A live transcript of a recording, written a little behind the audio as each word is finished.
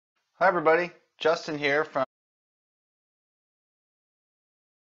Hi everybody, Justin here from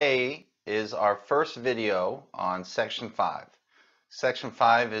A is our first video on section 5. Section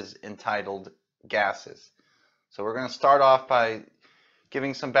 5 is entitled gases. So we're going to start off by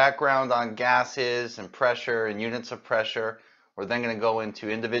giving some background on gases and pressure and units of pressure. We're then going to go into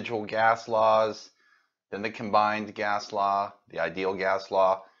individual gas laws, then the combined gas law, the ideal gas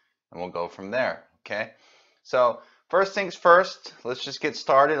law, and we'll go from there. Okay? So first things first, let's just get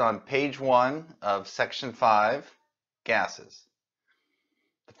started on page 1 of section 5, gases.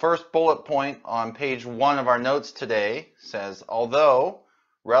 The first bullet point on page 1 of our notes today says, although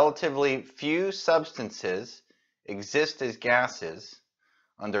relatively few substances exist as gases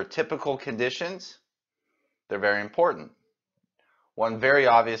under typical conditions, they're very important. One very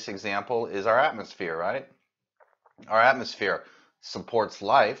obvious example is our atmosphere, right? Our atmosphere supports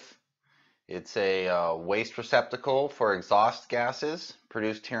life. It's a waste receptacle for exhaust gases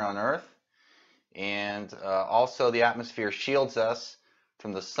produced here on Earth. And also the atmosphere shields us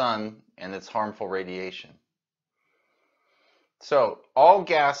from the sun and its harmful radiation. So all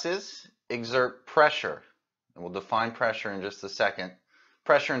gases exert pressure. And we'll define pressure in just a second.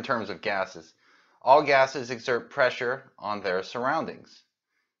 Pressure in terms of gases. All gases exert pressure on their surroundings.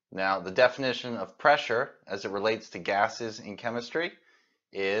 Now, the definition of pressure as it relates to gases in chemistry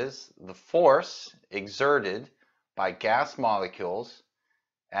is the force exerted by gas molecules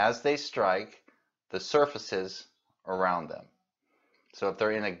as they strike the surfaces around them. So if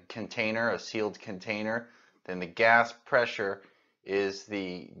they're in a container, a sealed container, then the gas pressure is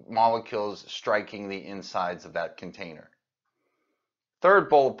the molecules striking the insides of that container. Third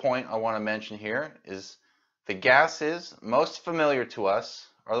bullet point I want to mention here is the gases most familiar to us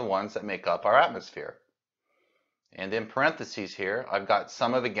are the ones that make up our atmosphere. And in parentheses here, I've got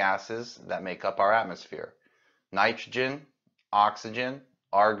some of the gases that make up our atmosphere. Nitrogen, oxygen,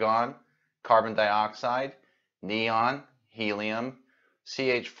 argon, carbon dioxide, neon, helium,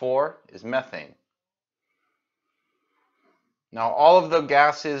 CH4 is methane. Now all of the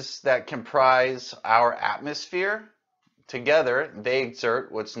gases that comprise our atmosphere, together they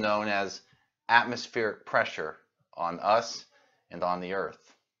exert what's known as atmospheric pressure on us and on the Earth.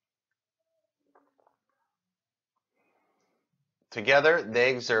 Together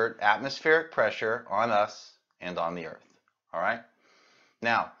they exert atmospheric pressure on us and on the Earth. All right?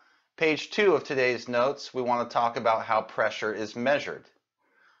 Now, page 2 of today's notes, we want to talk about how pressure is measured.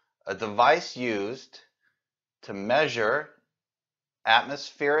 A device used to measure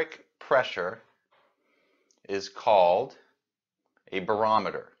atmospheric pressure is called a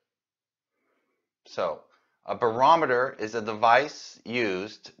barometer. So, a barometer is a device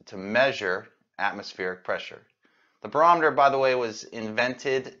used to measure atmospheric pressure. The barometer, by the way, was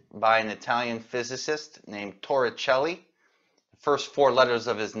invented by an Italian physicist named Torricelli. The first 4 letters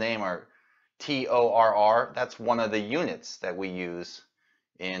of his name are TORR. That's one of the units that we use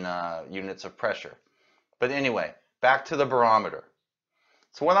in units of pressure. But anyway, back to the barometer.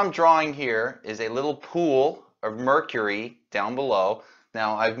 So what I'm drawing here is a little pool of mercury down below.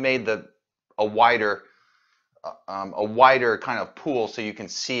 Now I've made a wider kind of pool so you can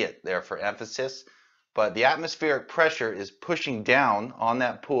see it there for emphasis. But the atmospheric pressure is pushing down on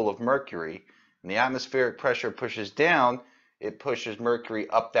that pool of mercury. And the atmospheric pressure pushes down, it pushes mercury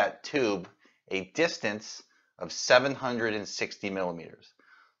up that tube a distance of 760 millimeters.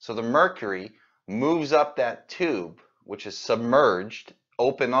 So the mercury moves up that tube, which is submerged,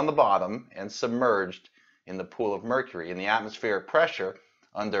 open on the bottom, and submerged in the pool of mercury. And the atmospheric pressure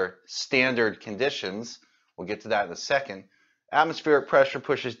under standard conditions, we'll get to that in a second, atmospheric pressure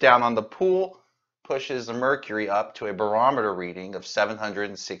pushes down on the pool, pushes the mercury up to a barometer reading of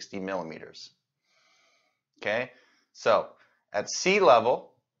 760 millimeters. Okay, so at sea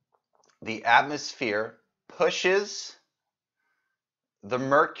level, the atmosphere pushes the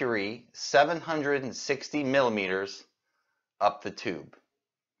mercury 760 millimeters up the tube.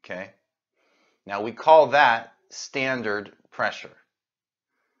 Okay, now we call that standard pressure.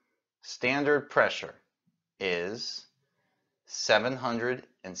 Standard pressure is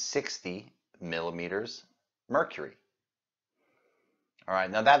 760 millimeters mercury. All right,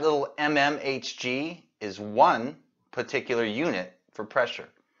 now that little mmHg is one particular unit for pressure.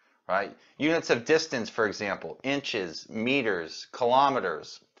 Right? Units of distance, for example, inches, meters,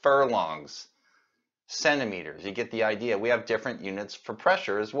 kilometers, furlongs, centimeters. You get the idea. We have different units for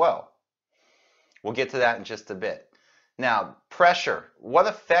pressure as well. We'll get to that in just a bit. Now, pressure. What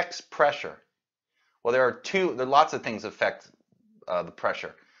affects pressure? Well, there are lots of things affect the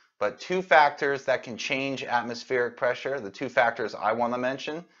pressure. But 2 factors that can change atmospheric pressure, the 2 factors I want to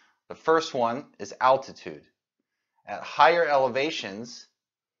mention, the first one is altitude. At higher elevations,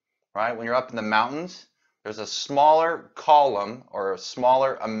 right? When you're up in the mountains, there's a smaller column or a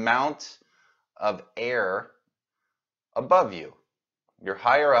smaller amount of air above you. You're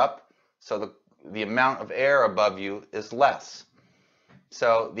higher up, so the amount of air above you is less.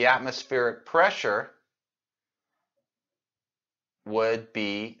 So the atmospheric pressure would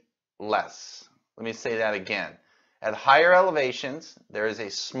be less. Let me say that again. At higher elevations, there is a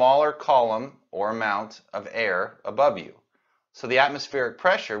smaller column or amount of air above you. So the atmospheric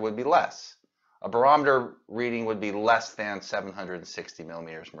pressure would be less. A barometer reading would be less than 760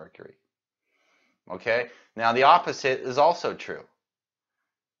 millimeters mercury. Okay? Now the opposite is also true.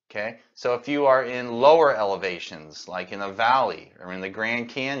 Okay? So if you are in lower elevations, like in a valley or in the Grand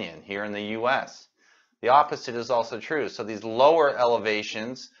Canyon here in the US, the opposite is also true. So these lower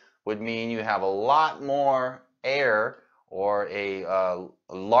elevations would mean you have a lot more air or a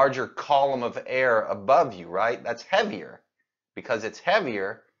larger column of air above you, right? That's heavier. Because it's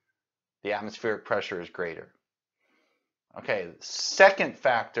heavier, the atmospheric pressure is greater. Okay, second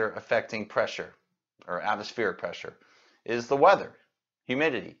factor affecting pressure or atmospheric pressure is the weather,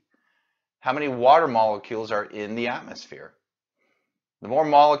 humidity. How many water molecules are in the atmosphere? The more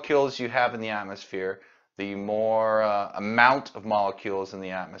molecules you have in the atmosphere, the more amount of molecules in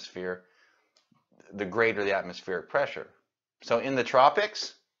the atmosphere, the greater the atmospheric pressure. So in the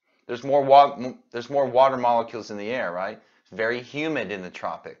tropics, there's more water molecules in the air, right? It's very humid in the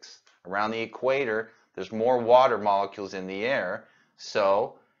tropics. Around the equator, there's more water molecules in the air,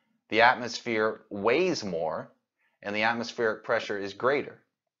 so the atmosphere weighs more and the atmospheric pressure is greater.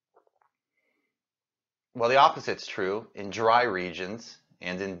 Well, the opposite's true in dry regions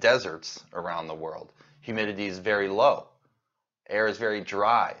and in deserts around the world. Humidity is very low. Air is very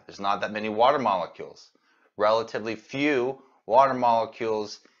dry. There's not that many water molecules. Relatively few water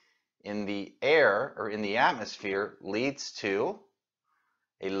molecules in the air or in the atmosphere leads to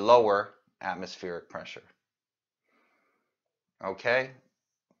a lower atmospheric pressure. Okay?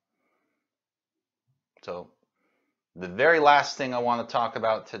 So the very last thing I want to talk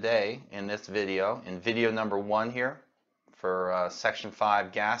about today in this video, in video number 1 here for section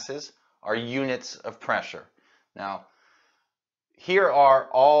 5 gases, are units of pressure. Now, here are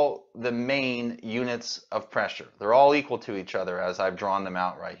all the main units of pressure. They're all equal to each other as I've drawn them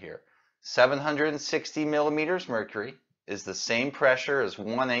out right here. 760 millimeters mercury is the same pressure as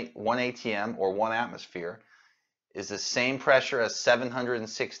 1 atm or 1 atmosphere, is the same pressure as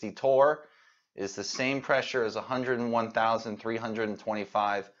 760 torr, is the same pressure as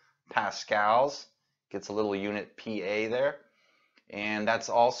 101,325 pascals. Gets a little unit PA there. And that's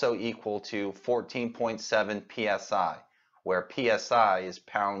also equal to 14.7 psi, where psi is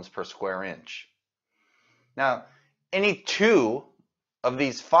pounds per square inch. Now, any two of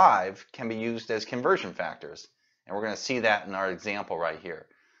these 5 can be used as conversion factors, and we're going to see that in our example right here.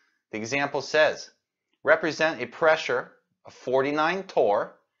 The example says, represent a pressure of 49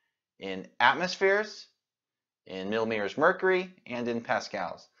 torr in atmospheres, in millimeters mercury, and in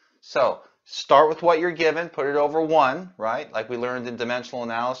pascals. So, start with what you're given, put it over 1, right? Like we learned in dimensional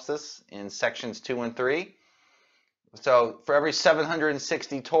analysis in sections 2 and 3. So for every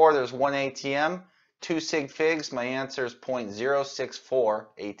 760 torr, there's 1 atm. 2 sig figs, my answer is 0.064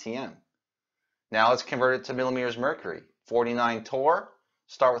 atm. Now let's convert it to millimeters mercury. 49 torr,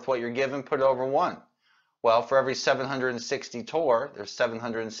 start with what you're given, put it over 1. Well, for every 760 torr, there's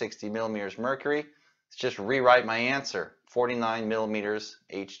 760 millimeters mercury. Let's just rewrite my answer, 49 millimeters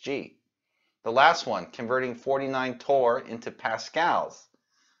Hg. The last one, converting 49 torr into pascals.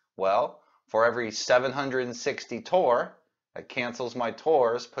 Well, for every 760 torr, that cancels my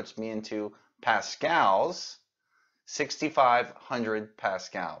torrs, puts me into pascals, 6,500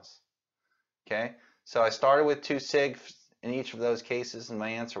 pascals. Okay, so I started with 2 sig in each of those cases, and my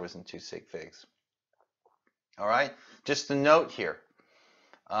answer was in 2 sig figs. All right, just a note here.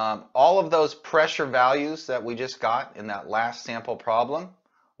 All of those pressure values that we just got in that last sample problem,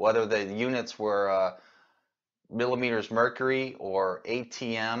 whether the units were millimeters mercury or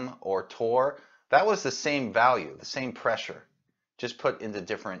atm or torr, that was the same value, the same pressure, just put into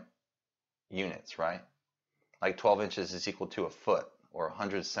different units, right? Like 12 inches is equal to a foot, or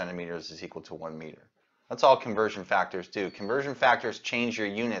 100 centimeters is equal to 1 meter. That's all conversion factors do. Conversion factors change your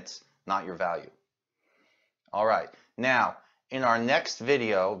units, not your value. All right, now in our next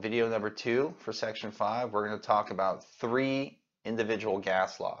video, video number 2 for section 5, we're going to talk about 3 individual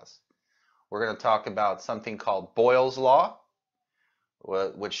gas laws. We're going to talk about something called Boyle's law,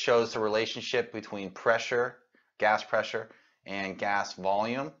 which shows the relationship between pressure, gas pressure, and gas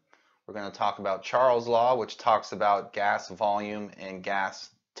volume. We're going to talk about Charles' law, which talks about gas volume and gas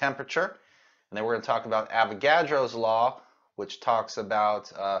temperature. And then we're going to talk about Avogadro's law, which talks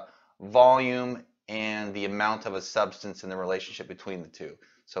about volume and the amount of a substance and the relationship between the two.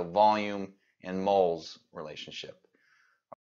 So volume and moles relationship.